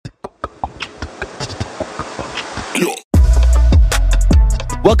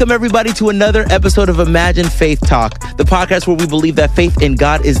Welcome, everybody, to another episode of Imagine Faith Talk, the podcast where we believe that faith in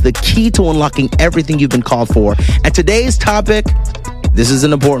God is the key to unlocking everything you've been called for. And today's topic, this is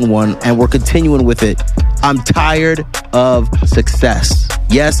an important one, and we're continuing with it. I'm tired of success.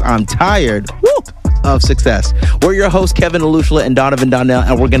 Yes, I'm tired of success. We're your hosts, Kevin Alushla and Donovan Donnell,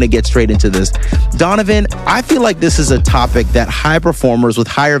 and we're going to get straight into this. Donovan, I feel like this is a topic that high performers with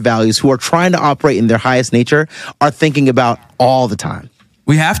higher values who are trying to operate in their highest nature are thinking about all the time.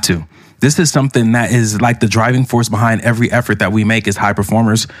 We have to. This is something that is like the driving force behind every effort that we make as high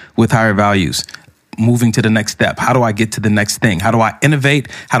performers with higher values. Moving to the next step. How do I get to the next thing? How do I innovate?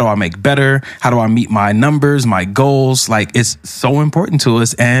 How do I make better? How do I meet my numbers, my goals? Like, it's so important to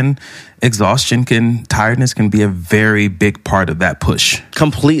us, and tiredness can be a very big part of that push.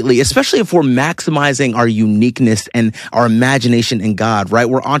 Completely, especially if we're maximizing our uniqueness and our imagination in God, right?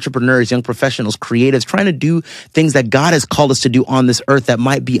 We're entrepreneurs, young professionals, creatives, trying to do things that God has called us to do on this earth that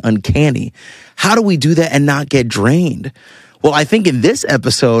might be uncanny. How do we do that and not get drained? Well, I think in this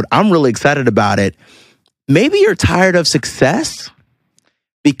episode, I'm really excited about it. Maybe you're tired of success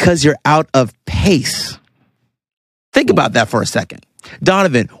because you're out of pace. Think about that for a second.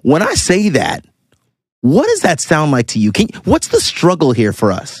 Donovan, when I say that, what does that sound like to you? What's the struggle here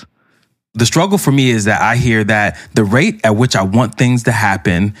for us? The struggle for me is that I hear that the rate at which I want things to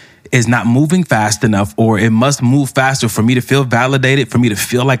happen is not moving fast enough, or it must move faster for me to feel validated, for me to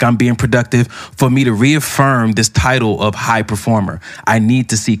feel like I'm being productive, for me to reaffirm this title of high performer. I need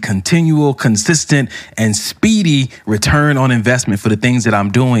to see continual, consistent, and speedy return on investment for the things that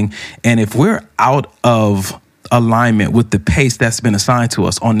I'm doing. And if we're out of alignment with the pace that's been assigned to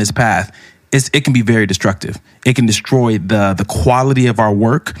us on this path, it can be very destructive. It can destroy the quality of our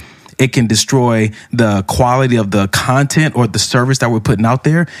work. It can destroy the quality of the content or the service that we're putting out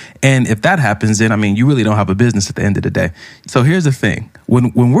there. And if that happens, then, you really don't have a business at the end of the day. So here's the thing.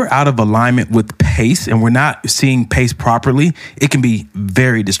 When we're out of alignment with pace and we're not seeing pace properly, it can be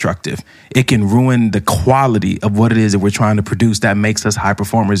very destructive. It can ruin the quality of what it is that we're trying to produce that makes us high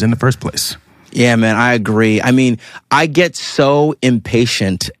performers in the first place. Yeah, man, I agree. I get so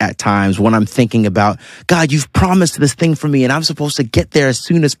impatient at times when I'm thinking about, God, you've promised this thing for me and I'm supposed to get there as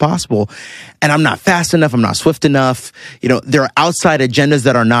soon as possible. And I'm not fast enough. I'm not swift enough. There are outside agendas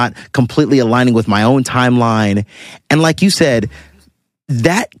that are not completely aligning with my own timeline. And like you said,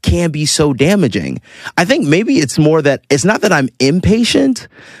 that can be so damaging. I think maybe it's more that it's not that I'm impatient,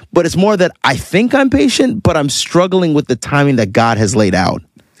 but it's more that I think I'm patient, but I'm struggling with the timing that God has laid out.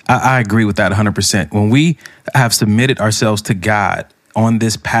 I agree with that 100%. When we have submitted ourselves to God on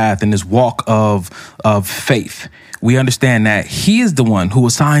this path and this walk of faith, we understand that He is the one who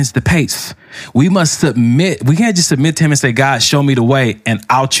assigns the pace. We must submit. We can't just submit to Him and say, God, show me the way and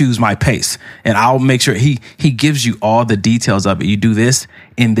I'll choose my pace. And I'll make sure He gives you all the details of it. You do this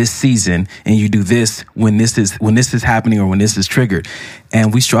in this season and you do this when this is happening or when this is triggered.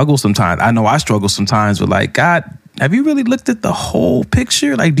 And we struggle sometimes. I know I struggle sometimes with God, have you really looked at the whole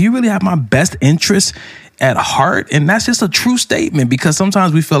picture? Do you really have my best interest at heart? And that's just a true statement, because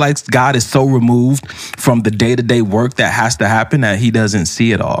sometimes we feel like God is so removed from the day-to-day work that has to happen that He doesn't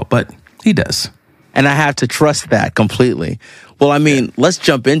see it all, but He does. And I have to trust that completely. Well, let's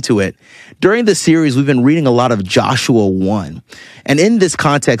jump into it. During the series, we've been reading a lot of Joshua 1. And in this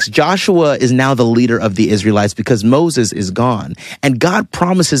context, Joshua is now the leader of the Israelites because Moses is gone. And God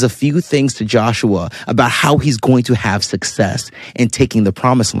promises a few things to Joshua about how he's going to have success in taking the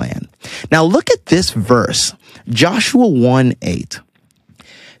promised land. Now, look at this verse, Joshua 1:8.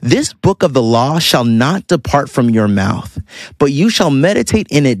 This book of the law shall not depart from your mouth, but you shall meditate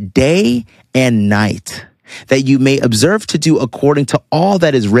in it day and night, that you may observe to do according to all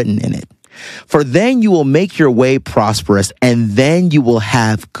that is written in it. For then you will make your way prosperous, and then you will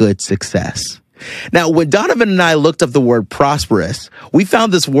have good success. Now, when Donovan and I looked up the word prosperous, we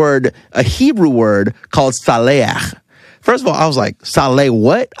found this word, a Hebrew word called saleach. First of all, I was like, Saleh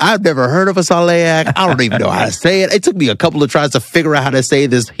what? I've never heard of a Saleach. I don't even know how to say it. It took me a couple of tries to figure out how to say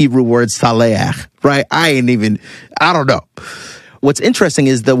this Hebrew word Saleach, right? I don't know. What's interesting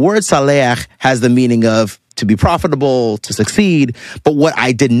is the word Saleach has the meaning of to be profitable, to succeed. But what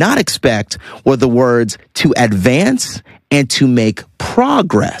I did not expect were the words to advance and to make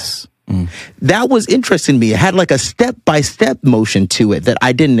progress. That was interesting to me. It had like a step-by-step motion to it that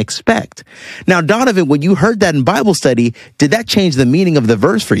I didn't expect. Now, Donovan, when you heard that in Bible study, did that change the meaning of the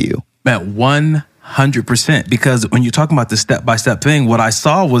verse for you? Man, 100%. Because when you're talking about the step-by-step thing, what I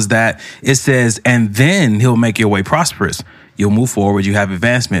saw was that it says, and then He'll make your way prosperous. You'll move forward, you have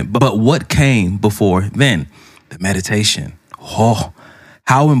advancement. But what came before then? The meditation.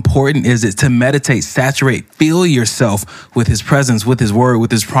 How important is it to meditate, saturate, fill yourself with his presence, with his word,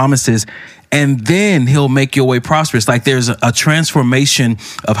 with his promises, and then he'll make your way prosperous. Like there's a transformation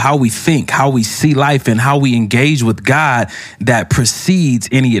of how we think, how we see life, and how we engage with God that precedes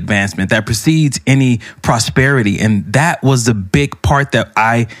any advancement, that precedes any prosperity. And that was the big part that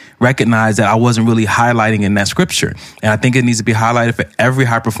I recognized that I wasn't really highlighting in that scripture. And I think it needs to be highlighted for every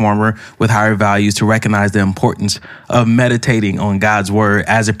high performer with higher values to recognize the importance of meditating on God's word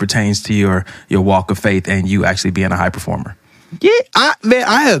as it pertains to your walk of faith and you actually being a high performer. Yeah,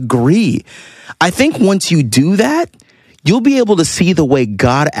 I agree. I think once you do that, you'll be able to see the way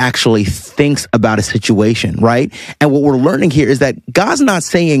God actually thinks about a situation, right? And what we're learning here is that God's not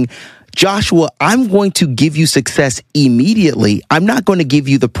saying, Joshua, I'm going to give you success immediately. I'm not going to give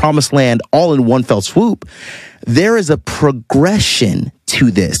you the promised land all in one fell swoop. There is a progression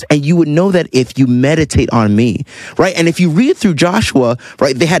to this. And you would know that if you meditate on me, right? And if you read through Joshua,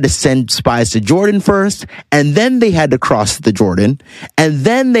 right, they had to send spies to Jordan first, and then they had to cross the Jordan, and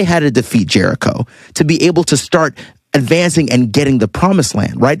then they had to defeat Jericho to be able to start advancing and getting the promised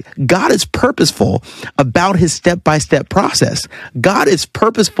land, right? God is purposeful about his step-by-step process. God is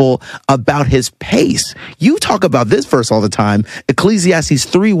purposeful about his pace. You talk about this verse all the time, Ecclesiastes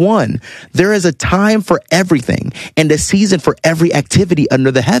 3:1. There is a time for everything and a season for every activity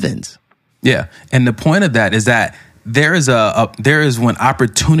under the heavens. Yeah. And the point of that is that there is when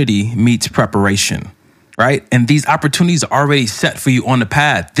opportunity meets preparation. Right? And these opportunities are already set for you on the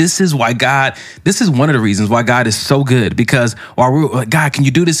path. This is one of the reasons why God is so good, because while we're like, God, can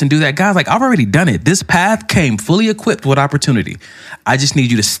you do this and do that? God's like, I've already done it. This path came fully equipped with opportunity. I just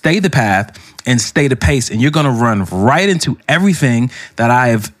need you to stay the path and stay the pace. And you're going to run right into everything that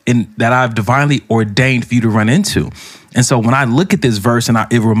I've divinely ordained for you to run into. And so when I look at this verse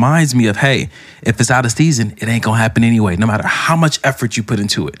it reminds me of, hey, if it's out of season, it ain't going to happen anyway, no matter how much effort you put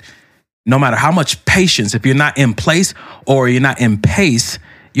into it. No matter how much patience, if you're not in place or you're not in pace,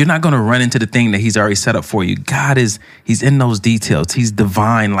 you're not going to run into the thing that he's already set up for you. He's in those details. He's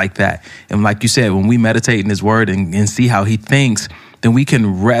divine like that. And like you said, when we meditate in his word and see how he thinks, then we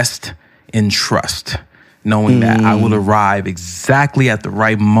can rest in trust, knowing that I will arrive exactly at the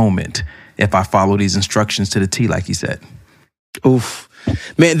right moment if I follow these instructions to the T, like he said. Oof,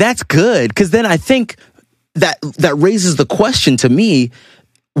 man, that's good. Because then I think that raises the question to me,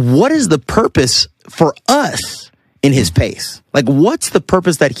 what is the purpose for us in his pace? Like, what's the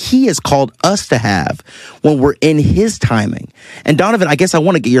purpose that he has called us to have when we're in his timing? And Donovan, I guess I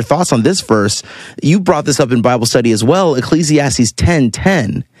want to get your thoughts on this verse. You brought this up in Bible study as well, Ecclesiastes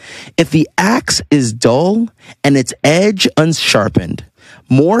 10:10. If the axe is dull and its edge unsharpened,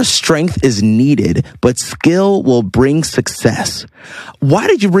 more strength is needed, but skill will bring success. Why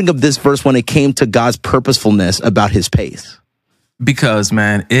did you bring up this verse when it came to God's purposefulness about his pace? Because,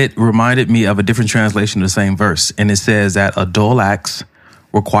 man, it reminded me of a different translation of the same verse. And it says that a dull axe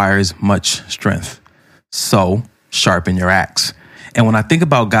requires much strength. So sharpen your axe. And when I think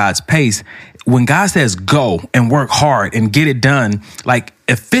about God's pace, when God says go and work hard and get it done, like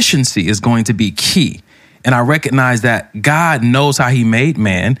efficiency is going to be key. And I recognize that God knows how he made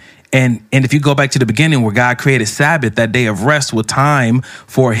man. And if you go back to the beginning where God created Sabbath, that day of rest with time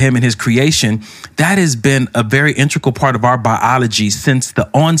for him and his creation, that has been a very integral part of our biology since the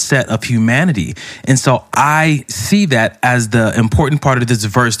onset of humanity. And so I see that as the important part of this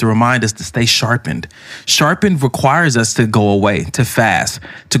verse to remind us to stay sharpened. Sharpened requires us to go away, to fast,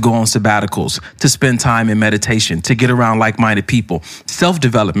 to go on sabbaticals, to spend time in meditation, to get around like-minded people.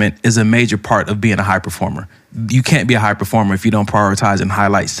 Self-development is a major part of being a high performer. You can't be a high performer if you don't prioritize and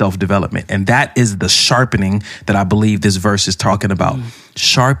highlight self-development. And that is the sharpening that I believe this verse is talking about.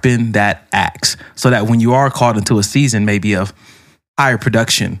 Sharpen that axe so that when you are called into a season maybe of higher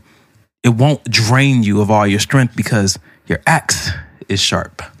production, it won't drain you of all your strength because your axe is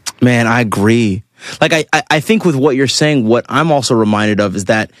sharp. Man, I agree. Like, I think with what you're saying, what I'm also reminded of is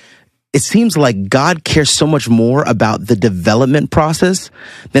that it seems like God cares so much more about the development process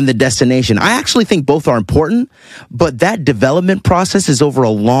than the destination. I actually think both are important, but that development process is over a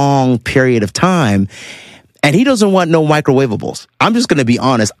long period of time. And he doesn't want no microwavables. I'm just going to be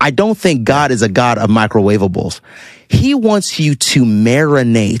honest. I don't think God is a God of microwavables. He wants you to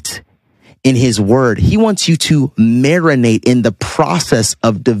marinate in his word. He wants you to marinate in the process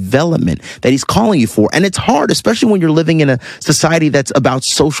of development that he's calling you for. And it's hard, especially when you're living in a society that's about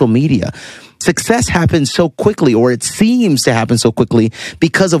social media. Success happens so quickly, or it seems to happen so quickly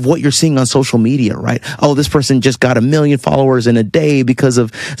because of what you're seeing on social media, right? Oh, this person just got 1 million followers in a day because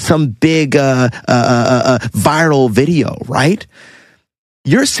of some big viral video, right?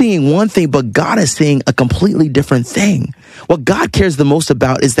 You're seeing one thing, but God is seeing a completely different thing. What God cares the most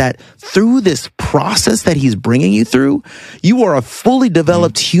about is that through this process that he's bringing you through, you are a fully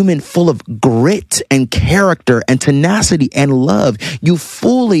developed human full of grit and character and tenacity and love. You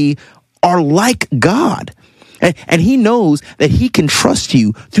fully are like God. And he knows that he can trust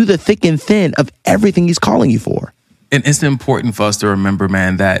you through the thick and thin of everything he's calling you for. And it's important for us to remember,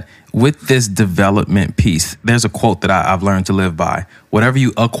 man, that with this development piece, there's a quote that I've learned to live by. Whatever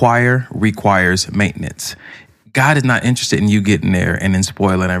you acquire requires maintenance. God is not interested in you getting there and then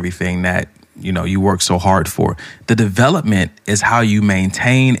spoiling everything that, you work so hard for. The development is how you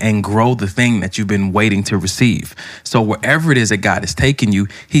maintain and grow the thing that you've been waiting to receive. So wherever it is that God is taking you,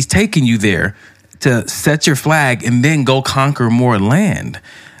 he's taking you there to set your flag and then go conquer more land.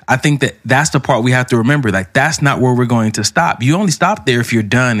 I think that that's the part we have to remember. Like, that's not where we're going to stop. You only stop there if you're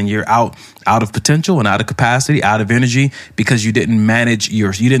done and you're out of potential and out of capacity, out of energy, because you didn't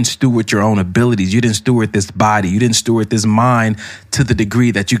you didn't steward your own abilities. You didn't steward this body. You didn't steward this mind to the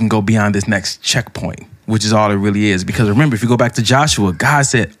degree that you can go beyond this next checkpoint, which is all it really is. Because remember, if you go back to Joshua, God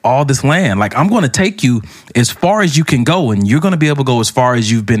said, all this land, like, I'm going to take you as far as you can go, and you're going to be able to go as far as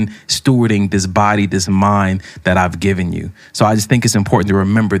you've been stewarding this body, this mind that I've given you. So I just think it's important to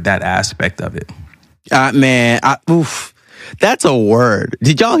remember that aspect of it. That's a word.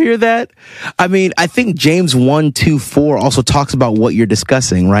 Did y'all hear that? I mean, I think James 1:2-4 also talks about what you're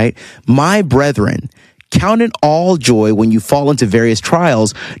discussing, right? My brethren, count it all joy when you fall into various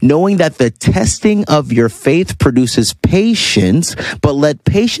trials, knowing that the testing of your faith produces patience, but let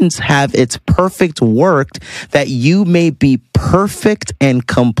patience have its perfect work, that you may be perfect and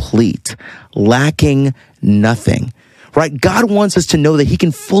complete, lacking nothing. Right? God wants us to know that he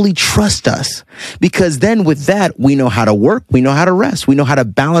can fully trust us, because then with that, we know how to work. We know how to rest. We know how to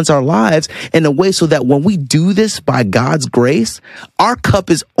balance our lives in a way so that when we do this by God's grace, our cup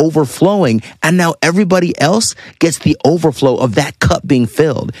is overflowing. And now everybody else gets the overflow of that cup being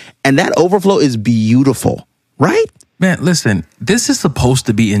filled. And that overflow is beautiful, right? Man, listen, this is supposed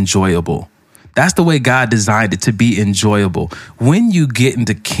to be enjoyable. That's the way God designed it, to be enjoyable. When you get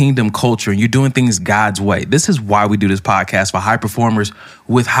into kingdom culture and you're doing things God's way, this is why we do this podcast for high performers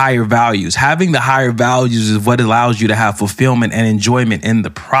with higher values. Having the higher values is what allows you to have fulfillment and enjoyment in the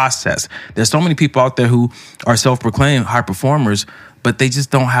process. There's so many people out there who are self-proclaimed high performers, but they just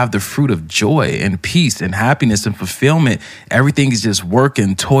don't have the fruit of joy and peace and happiness and fulfillment. Everything is just work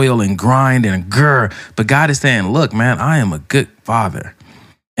and toil and grind and grr. But God is saying, look, man, I am a good father.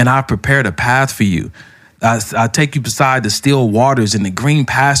 And I prepared a path for you. I'll take you beside the still waters and the green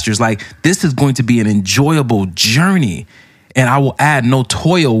pastures. Like, this is going to be an enjoyable journey, and I will add no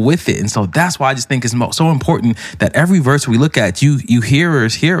toil with it. And so that's why I just think it's so important that every verse we look at, you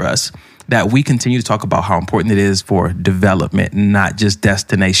hearers hear us, that we continue to talk about how important it is for development, not just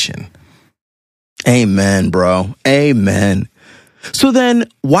destination. Amen, bro. Amen. So then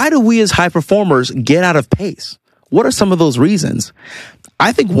why do we as high performers get out of pace? What are some of those reasons?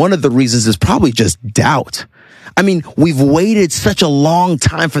 I think one of the reasons is probably just doubt. I mean, we've waited such a long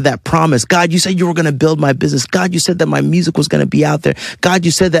time for that promise. God, you said you were going to build my business. God, you said that my music was going to be out there. God, you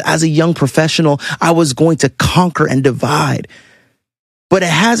said that as a young professional, I was going to conquer and divide. But it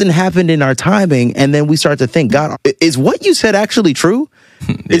hasn't happened in our timing. And then we start to think, God, is what you said actually true?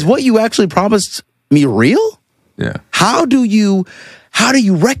 Yeah. Is what you actually promised me real? Yeah. How do you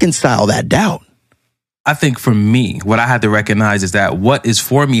reconcile that doubt? I think for me, what I had to recognize is that what is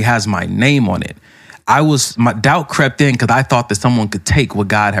for me has my name on it. My doubt crept in because I thought that someone could take what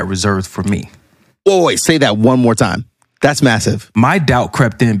God had reserved for me. Oh, wait, say that one more time. That's massive. My doubt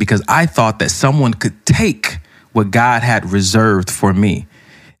crept in because I thought that someone could take what God had reserved for me.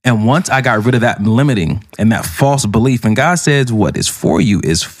 And once I got rid of that limiting and that false belief, and God says, what is for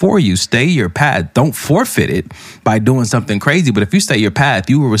you, stay your path. Don't forfeit it by doing something crazy. But if you stay your path,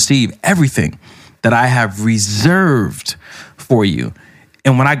 you will receive everything that I have reserved for you.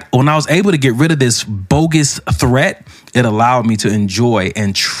 And when I was able to get rid of this bogus threat, it allowed me to enjoy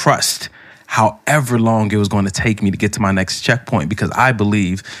and trust however long it was going to take me to get to my next checkpoint, because I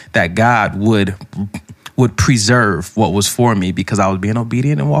believe that God would preserve what was for me because I was being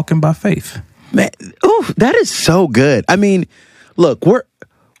obedient and walking by faith. Man, that is so good. I mean, look, we're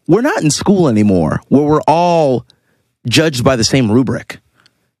not in school anymore where we're all judged by the same rubric.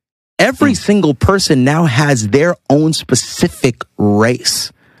 Every single person now has their own specific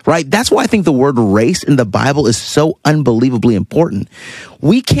race, right? That's why I think the word race in the Bible is so unbelievably important.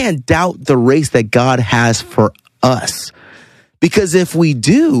 We can't doubt the race that God has for us, because if we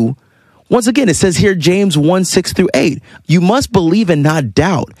do, Once again, it says here, James 1:6-8, you must believe and not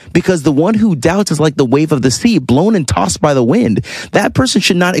doubt, because the one who doubts is like the wave of the sea, blown and tossed by the wind. That person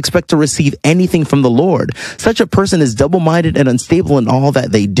should not expect to receive anything from the Lord. Such a person is double-minded and unstable in all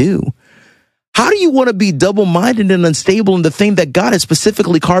that they do. How do you want to be double-minded and unstable in the thing that God has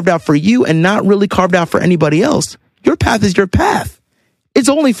specifically carved out for you and not really carved out for anybody else? Your path is your path. It's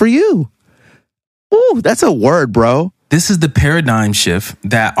only for you. Ooh, that's a word, bro. This is the paradigm shift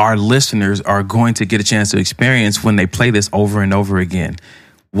that our listeners are going to get a chance to experience when they play this over and over again.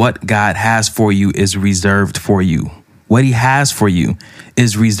 What God has for you is reserved for you. What he has for you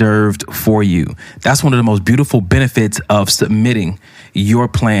is reserved for you. That's one of the most beautiful benefits of submitting your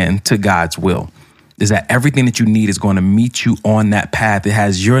plan to God's will, is that everything that you need is going to meet you on that path. It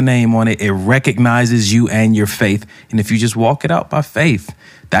has your name on it. It recognizes you and your faith. And if you just walk it out by faith,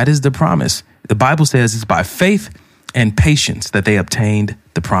 that is the promise. The Bible says it's by faith and patience that they obtained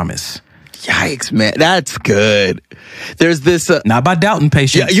the promise. Yikes, man. That's good. There's this... Not by doubting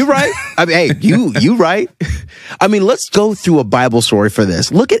patience. Yeah, you're right. I mean, hey, you right. I mean, let's go through a Bible story for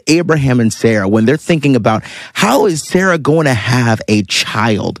this. Look at Abraham and Sarah when they're thinking about how is Sarah going to have a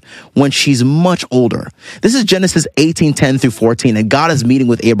child when she's much older. This is Genesis 18:10-14, and God is meeting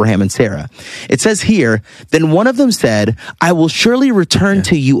with Abraham and Sarah. It says here, then one of them said, I will surely return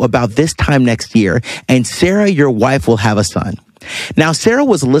to you about this time next year, and Sarah, your wife, will have a son. Now, Sarah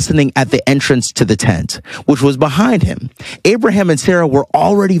was listening at the entrance to the tent, which was behind him. Abraham and Sarah were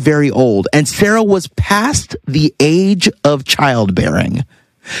already very old, and Sarah was past the age of childbearing.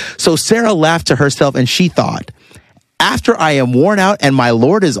 So Sarah laughed to herself, and she thought, after I am worn out and my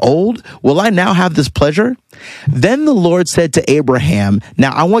Lord is old, will I now have this pleasure? Then the Lord said to Abraham,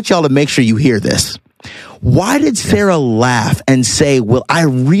 now I want y'all to make sure you hear this. Why did Sarah laugh and say, will I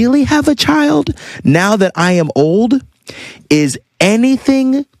really have a child now that I am old? Is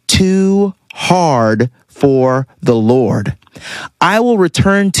anything too hard for the Lord? I will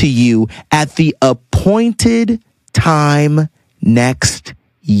return to you at the appointed time next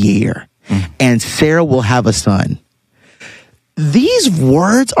year, and Sarah will have a son. These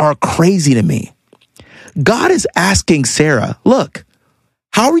words are crazy to me. God is asking Sarah, look,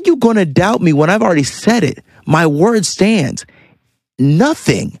 how are you going to doubt me when I've already said it? My word stands.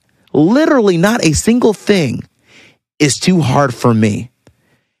 Nothing, literally not a single thing, is too hard for me.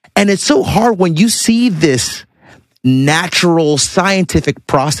 And it's so hard when you see this natural scientific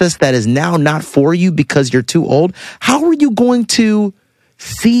process that is now not for you because you're too old. How are you going to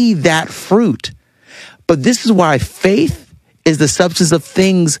see that fruit? But this is why faith is the substance of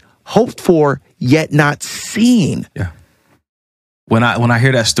things hoped for, yet not seen. Yeah. When I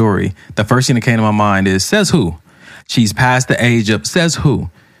hear that story, the first thing that came to my mind is, says who? She's past the age of, says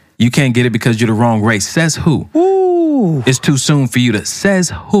who? You can't get it because you're the wrong race. Says who? Ooh. It's too soon for you to, says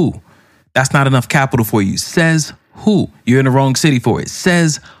who? That's not enough capital for you. Says who? You're in the wrong city for it.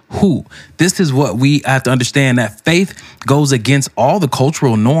 Says who? This is what we have to understand, that faith goes against all the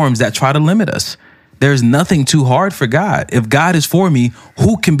cultural norms that try to limit us. There's nothing too hard for God. If God is for me,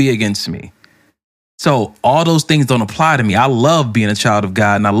 who can be against me? So all those things don't apply to me. I love being a child of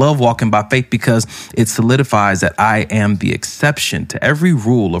God, and I love walking by faith because it solidifies that I am the exception to every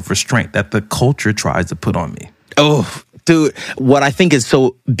rule of restraint that the culture tries to put on me. Oh, dude, what I think is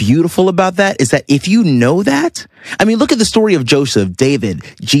so beautiful about that is that if you know that, I mean, look at the story of Joseph, David,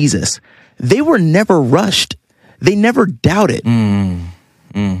 Jesus. They were never rushed. They never doubted.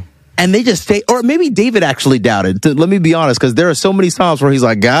 And they just stay, or maybe David actually doubted. Let me be honest, because there are so many Psalms where he's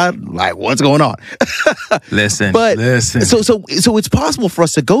like, God, like, what's going on? Listen. So it's possible for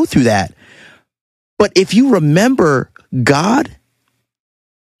us to go through that. But if you remember God,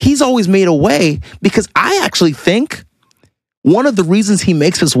 he's always made a way, because I actually think one of the reasons he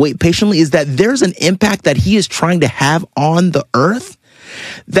makes us wait patiently is that there's an impact that he is trying to have on the earth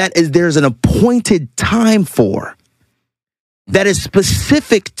that is there's an appointed time for, that is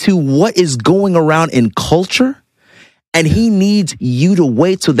specific to what is going around in culture. And he needs you to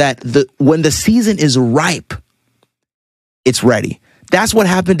wait so that when the season is ripe, it's ready. That's what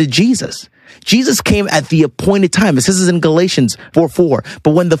happened to Jesus. Jesus came at the appointed time. It says this in Galatians 4:4.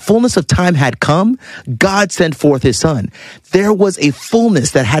 But when the fullness of time had come, God sent forth his son. There was a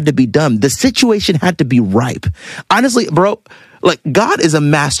fullness that had to be done. The situation had to be ripe. Honestly, bro, like, God is a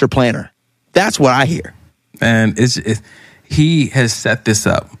master planner. That's what I hear. And he has set this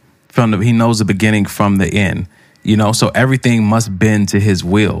up he knows the beginning from the end, you know, so everything must bend to his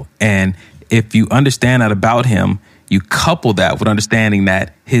will. And if you understand that about him, you couple that with understanding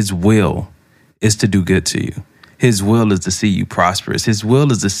that his will is to do good to you. His will is to see you prosperous. His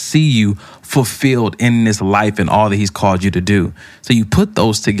will is to see you fulfilled in this life and all that he's called you to do. So you put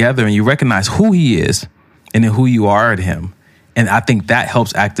those together and you recognize who he is and then who you are to him. And I think that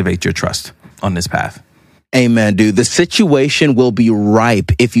helps activate your trust on this path. Amen, dude. The situation will be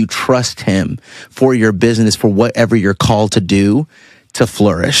ripe if you trust him for your business, for whatever you're called to do, to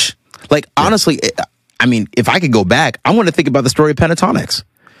flourish. Like, honestly, I mean, if I could go back, I want to think about the story of Pentatonix.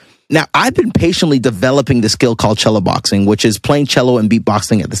 Now, I've been patiently developing the skill called cello boxing, which is playing cello and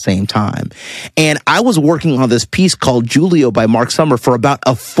beatboxing at the same time. And I was working on this piece called Julio by Mark Summer for about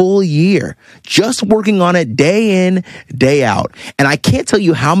a full year, just working on it day in, day out. And I can't tell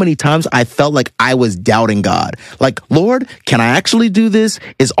you how many times I felt like I was doubting God. Like, Lord, can I actually do this?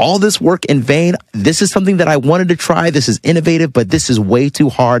 Is all this work in vain? This is something that I wanted to try. This is innovative, but this is way too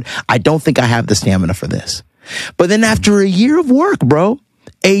hard. I don't think I have the stamina for this. But then after a year of work,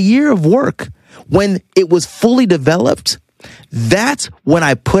 a year of work, when it was fully developed, that's when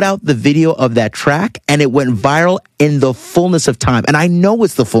I put out the video of that track and it went viral in the fullness of time. And I know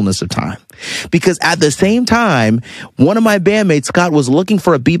it's the fullness of time because at the same time, one of my bandmates, Scott, was looking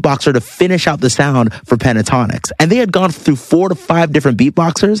for a beatboxer to finish out the sound for Pentatonix. And they had gone through 4 to 5 different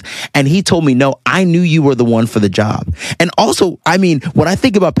beatboxers. And he told me, no, I knew you were the one for the job. And also, I mean, when I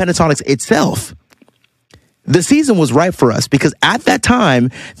think about Pentatonix itself, the season was ripe for us because at that time,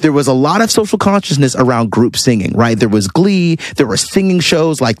 there was a lot of social consciousness around group singing, right? There was Glee. There were singing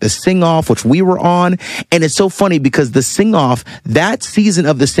shows like the Sing Off, which we were on. And it's so funny because the Sing Off, that season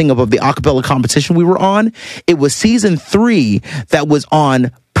of the Sing Off of the acapella competition we were on, it was season 3 that was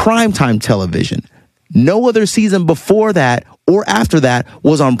on primetime television. No other season before that or after that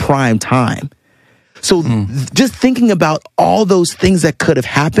was on prime time. So just thinking about all those things that could have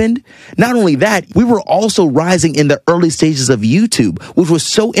happened, not only that, we were also rising in the early stages of YouTube, which was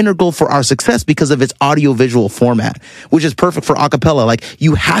so integral for our success because of its audio-visual format, which is perfect for acapella. Like,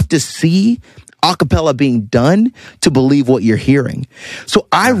 you have to see acapella being done to believe what you're hearing. So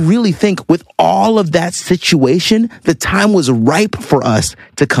I really think with all of that situation, the time was ripe for us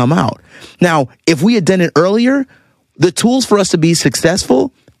to come out. Now, if we had done it earlier, the tools for us to be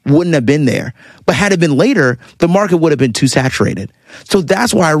successful wouldn't have been there. But had it been later, the market would have been too saturated. So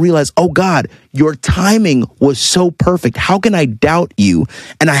that's why I realized, oh God, your timing was so perfect. How can I doubt you?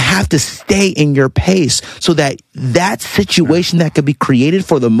 And I have to stay in your pace so that that situation that could be created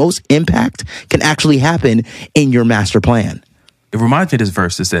for the most impact can actually happen in your master plan. It reminds me of this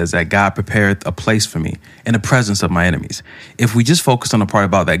verse that says that God prepared a place for me in the presence of my enemies. If we just focus on the part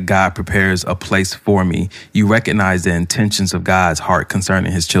about that God prepares a place for me, you recognize the intentions of God's heart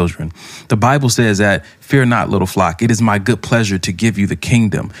concerning his children. The Bible says that, fear not, little flock, it is my good pleasure to give you the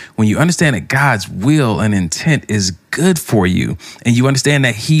kingdom. When you understand that God's will and intent is good for you, and you understand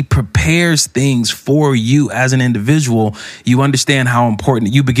that he prepares things for you as an individual, you understand how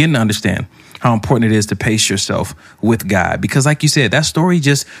important, you begin to understand how important it is to pace yourself with God. Because like you said, that story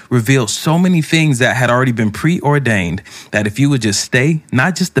just revealed so many things that had already been preordained that if you would just stay,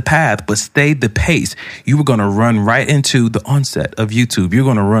 not just the path, but stay the pace, you were going to run right into the onset of YouTube. You're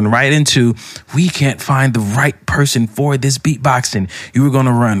going to run right into, we can't find the right person for this beatboxing. You were going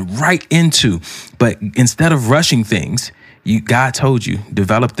to run right into, but instead of rushing things, God told you,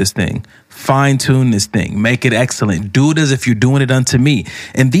 develop this thing, fine tune this thing, make it excellent, do it as if you're doing it unto me.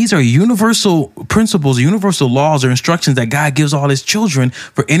 And these are universal principles, universal laws or instructions that God gives all his children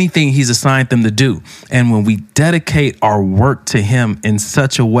for anything he's assigned them to do. And when we dedicate our work to him in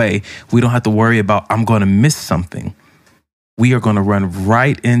such a way, we don't have to worry about, I'm going to miss something. We are going to run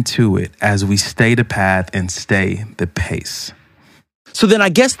right into it as we stay the path and stay the pace. So then I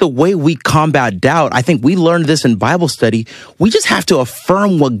guess the way we combat doubt, I think we learned this in Bible study. We just have to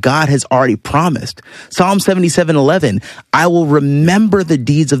affirm what God has already promised. Psalm 77:11, I will remember the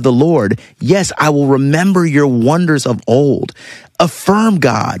deeds of the Lord. Yes, I will remember your wonders of old. Affirm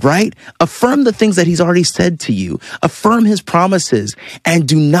God, right? Affirm the things that he's already said to you. Affirm his promises and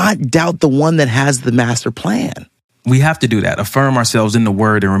do not doubt the one that has the master plan. We have to do that. Affirm ourselves in the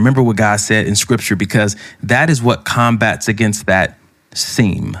word and remember what God said in scripture, because that is what combats against that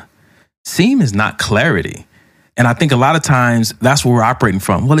seem. Seem is not clarity. And I think a lot of times that's where we're operating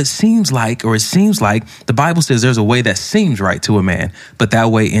from. Well, it seems like the Bible says there's a way that seems right to a man, but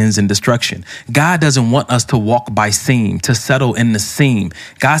that way ends in destruction. God doesn't want us to walk by seem, to settle in the seam.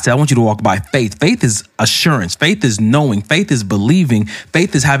 God said, I want you to walk by faith. Faith is assurance. Faith is knowing. Faith is believing.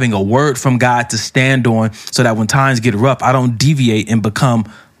 Faith is having a word from God to stand on so that when times get rough, I don't deviate and become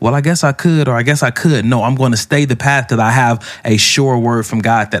well, I guess I could, or I guess I could. No, I'm going to stay the path that I have a sure word from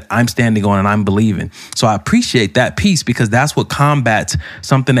God that I'm standing on and I'm believing. So I appreciate that piece because that's what combats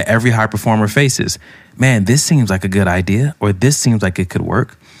something that every high performer faces. Man, this seems like a good idea, or this seems like it could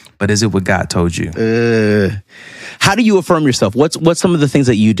work. But is it what God told you? How do you affirm yourself? What's some of the things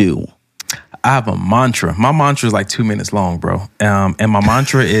that you do? I have a mantra. My mantra is like 2 minutes long, bro. And my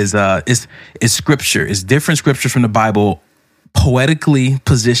mantra is scripture. It's different scriptures from the Bible, poetically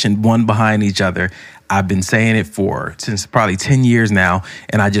positioned one behind each other. I've been saying it since probably 10 years now,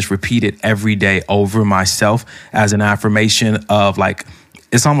 and I just repeat it every day over myself as an affirmation of like,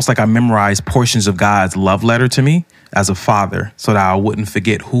 it's almost like I memorize portions of God's love letter to me as a father so that I wouldn't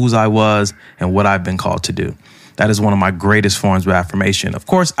forget whose I was and what I've been called to do. That is one of my greatest forms of affirmation. Of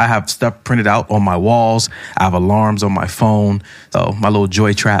course, I have stuff printed out on my walls. I have alarms on my phone. So my little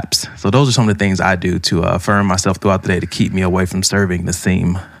joy traps. So those are some of the things I do to affirm myself throughout the day to keep me away from serving the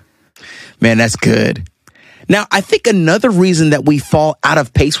seam. Man, that's good. Now, I think another reason that we fall out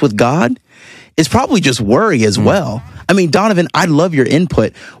of pace with God is probably just worry as well. I mean, Donovan, I love your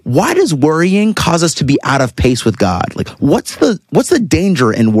input. Why does worrying cause us to be out of pace with God? Like, what's the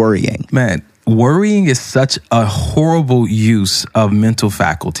danger in worrying? Man, worrying is such a horrible use of mental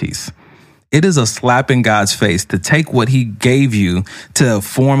faculties. It is a slap in God's face to take what he gave you to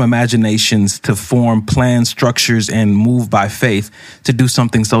form imaginations, to form plans, structures, and move by faith to do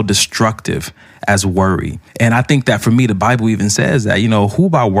something so destructive as worry. And I think that for me, the Bible even says that, who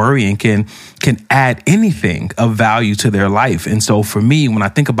by worrying can add anything of value to their life. And so for me, when I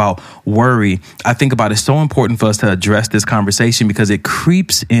think about worry, I think about it's so important for us to address this conversation because it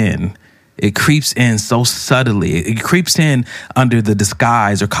creeps in. It creeps in so subtly. It creeps in under the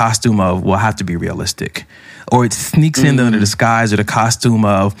disguise or costume of, well, I have to be realistic. Or it sneaks in under the disguise or the costume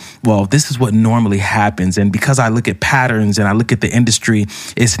of, well, this is what normally happens. And because I look at patterns and I look at the industry,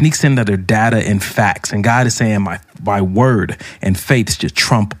 it sneaks in under data and facts. And God is saying my word and faith should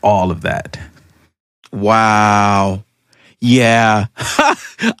trump all of that. Wow. Yeah.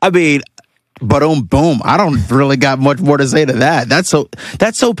 I mean, boom. I don't really got much more to say to that. That's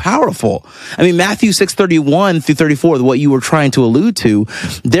so powerful. I mean, Matthew 6:31 through 34, what you were trying to allude to.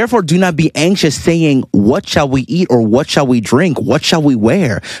 Therefore, do not be anxious saying, what shall we eat or what shall we drink? What shall we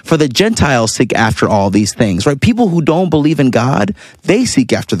wear? For the Gentiles seek after all these things, right? People who don't believe in God, they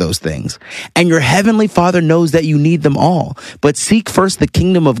seek after those things. And your heavenly Father knows that you need them all. But seek first the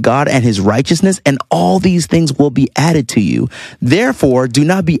kingdom of God and his righteousness, and all these things will be added to you. Therefore, do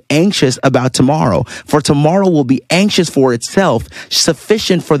not be anxious about tomorrow, for tomorrow will be anxious for itself.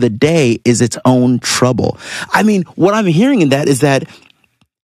 Sufficient for the day is its own trouble. I mean, what I'm hearing in that is that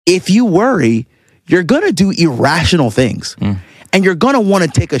if you worry, you're going to do irrational things and you're going to want to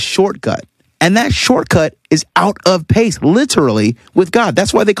take a shortcut. And that shortcut is out of pace, literally, with God.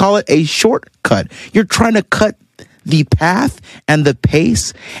 That's why they call it a shortcut. You're trying to cut the path and the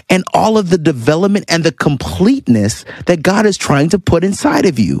pace and all of the development and the completeness that God is trying to put inside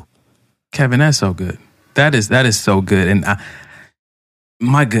of you. Kevin, that's so good. That is so good. And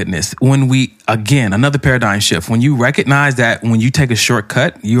my goodness, when another paradigm shift, when you recognize that when you take a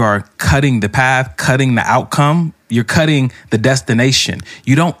shortcut, you are cutting the path, cutting the outcome, you're cutting the destination.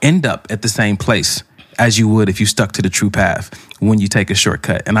 You don't end up at the same place as you would if you stuck to the true path when you take a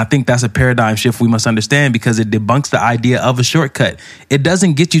shortcut. And I think that's a paradigm shift we must understand because it debunks the idea of a shortcut. It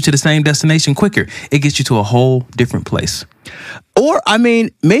doesn't get you to the same destination quicker. It gets you to a whole different place. Or, I mean,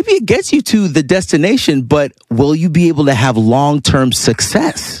 maybe it gets you to the destination, but will you be able to have long-term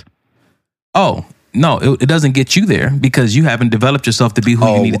success? Oh, no, it doesn't get you there because you haven't developed yourself to be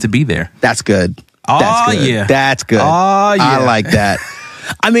who you needed to be there. That's good. That's good. Yeah. That's good. Oh, yeah. I like that.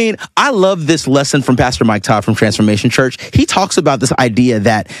 I mean, I love this lesson from Pastor Mike Todd from Transformation Church. He talks about this idea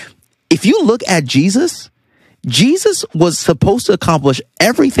that if you look at Jesus was supposed to accomplish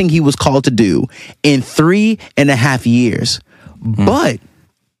everything he was called to do in 3.5 years. But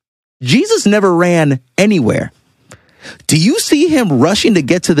Jesus never ran anywhere. Do you see him rushing to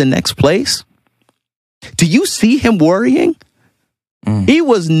get to the next place? Do you see him worrying? He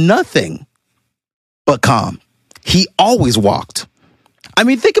was nothing but calm. He always walked. I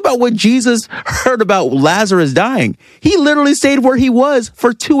mean, think about what Jesus heard about Lazarus dying. He literally stayed where he was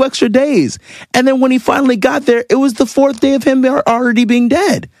for 2 extra days. And then when he finally got there, it was the 4th day of him already being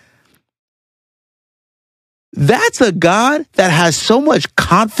dead. That's a God that has so much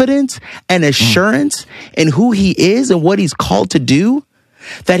confidence and assurance in who he is and what he's called to do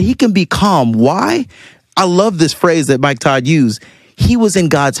that he can be calm. Why? I love this phrase that Mike Todd used. He was in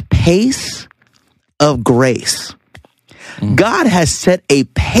God's pace of grace. God has set a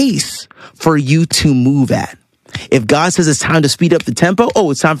pace for you to move at. If God says it's time to speed up the tempo,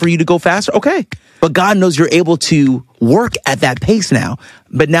 oh, it's time for you to go faster. Okay. But God knows you're able to work at that pace now.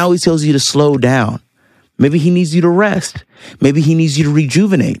 But now he tells you to slow down. Maybe he needs you to rest. Maybe he needs you to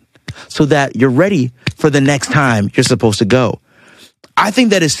rejuvenate so that you're ready for the next time you're supposed to go. I think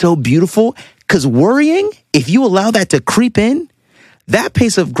that is so beautiful because worrying, if you allow that to creep in, that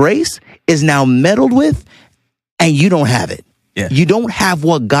pace of grace is now meddled with and you don't have it. Yeah. You don't have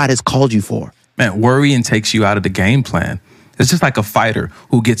what God has called you for. Man, worrying takes you out of the game plan. It's just like a fighter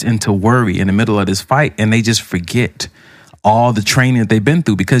who gets into worry in the middle of this fight and they just forget all the training that they've been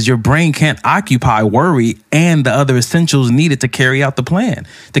through because your brain can't occupy worry and the other essentials needed to carry out the plan,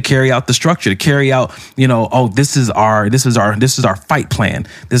 to carry out the structure, to carry out, this is our fight plan.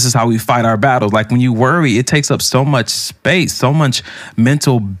 This is how we fight our battles. Like when you worry, it takes up so much space, so much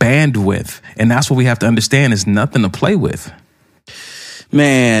mental bandwidth. And that's what we have to understand is nothing to play with.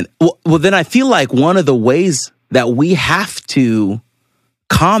 Man, well, then I feel like one of the ways that we have to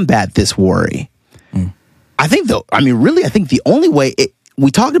combat this worry, I think the only way, we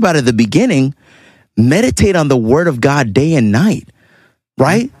talked about at the beginning, meditate on the word of God day and night,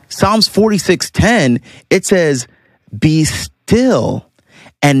 right? Psalms 46:10, it says, be still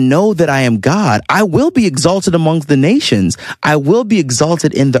and know that I am God. I will be exalted amongst the nations. I will be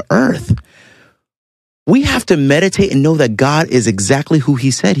exalted in the earth. We have to meditate and know that God is exactly who he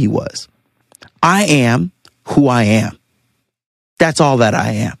said he was. I am who I am. That's all that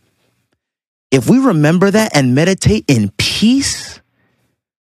I am. If we remember that and meditate in peace,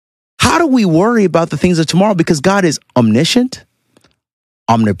 how do we worry about the things of tomorrow? Because God is omniscient,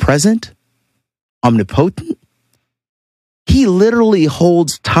 omnipresent, omnipotent. He literally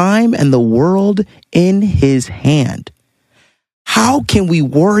holds time and the world in his hand. How can we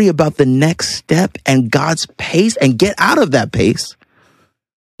worry about the next step and God's pace and get out of that pace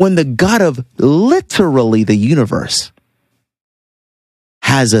when the God of literally the universe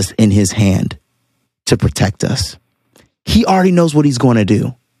has us in his hand to protect us? He already knows what he's going to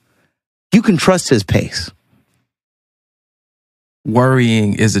do. You can trust his pace.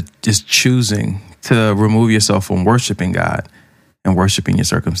 Worrying is choosing to remove yourself from worshiping God and worshiping your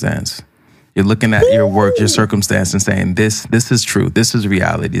circumstance. You're looking at your work, your circumstance, and saying, this is true. This is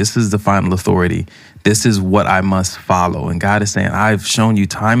reality. This is the final authority. This is what I must follow. And God is saying, I've shown you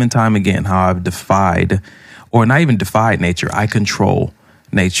time and time again how I've defied, or not even defied nature. I control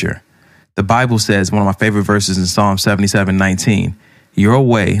nature. The Bible says, one of my favorite verses in Psalm 77:19, your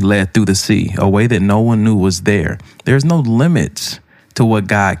way led through the sea, a way that no one knew was there. There's no limits to what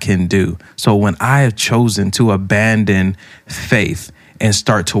God can do. So when I have chosen to abandon faith and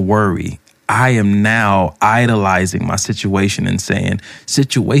start to worry, I am now idolizing my situation and saying,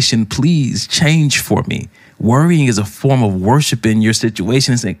 situation, please change for me. Worrying is a form of worshiping your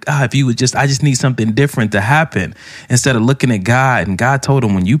situation and saying, God, if you would I just need something different to happen. Instead of looking at God, and God told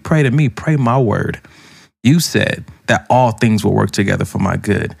him, when you pray to me, pray my word. You said that all things will work together for my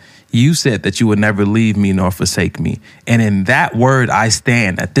good. You said that you would never leave me nor forsake me. And in that word, I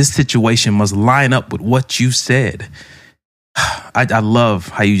stand, that this situation must line up with what you said. I love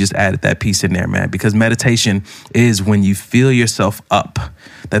how you just added that piece in there, man, because meditation is when you fill yourself up,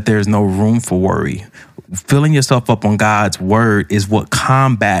 that there's no room for worry. Filling yourself up on God's word is what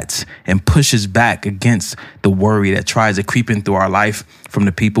combats and pushes back against the worry that tries to creep in through our life from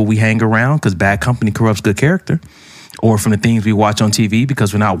the people we hang around, because bad company corrupts good character, or from the things we watch on TV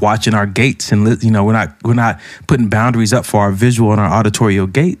because we're not watching our gates and we're not putting boundaries up for our visual and our auditorial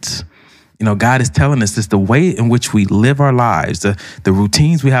gates. God is telling us this, the way in which we live our lives, the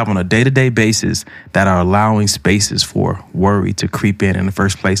routines we have on a day-to-day basis that are allowing spaces for worry to creep in the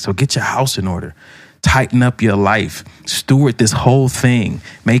first place. So get your house in order. Tighten up your life. Steward this whole thing.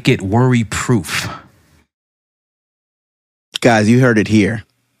 Make it worry-proof. Guys, you heard it here.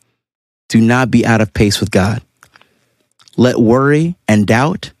 Do not be out of pace with God. Let worry and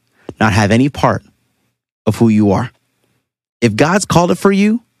doubt not have any part of who you are. If God's called it for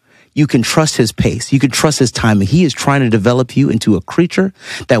you, you can trust his pace. You can trust his timing. He is trying to develop you into a creature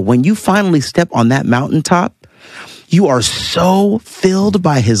that when you finally step on that mountaintop, you are so filled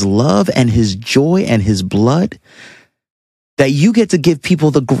by his love and his joy and his blood that you get to give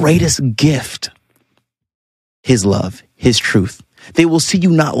people the greatest gift, his love, his truth. They will see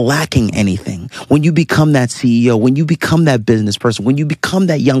you not lacking anything. When you become that CEO, when you become that business person, when you become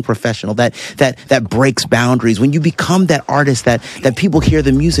that young professional that breaks boundaries, when you become that artist that people hear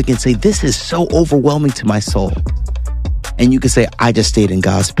the music and say, this is so overwhelming to my soul. And you can say, I just stayed in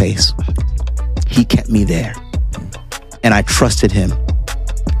God's pace. He kept me there. And I trusted him.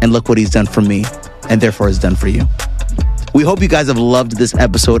 And look what he's done for me. And therefore has done for you. We hope you guys have loved this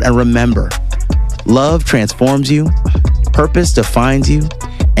episode. And remember, Love transforms you, purpose defines you,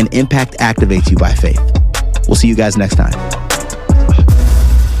 and impact activates you by faith. We'll see you guys next time.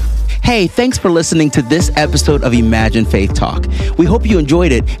 Hey, thanks for listening to this episode of Imagine Faith Talk. We hope you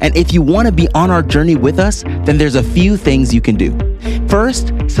enjoyed it, and if you want to be on our journey with us, then there's a few things you can do.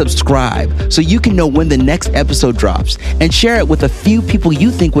 First, subscribe so you can know when the next episode drops, and share it with a few people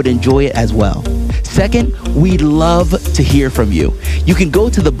you think would enjoy it as well. Second, we'd love to hear from you. You can go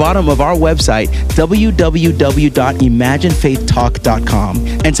to the bottom of our website, www.imaginefaithtalk.com,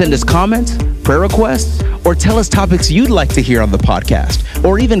 and send us comments, prayer requests, or tell us topics you'd like to hear on the podcast,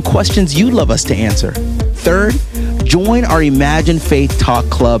 or even questions you'd love us to answer. Third, join our Imagine Faith Talk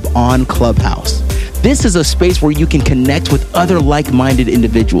Club on Clubhouse. This is a space where you can connect with other like-minded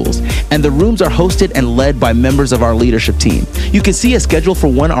individuals, and the rooms are hosted and led by members of our leadership team. You can see a schedule for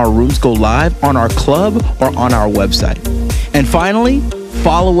when our rooms go live on our club or on our website. And finally,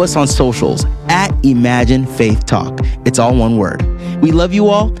 follow us on socials at Imagine Faith Talk. It's all one word. We love you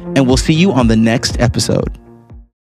all, and we'll see you on the next episode.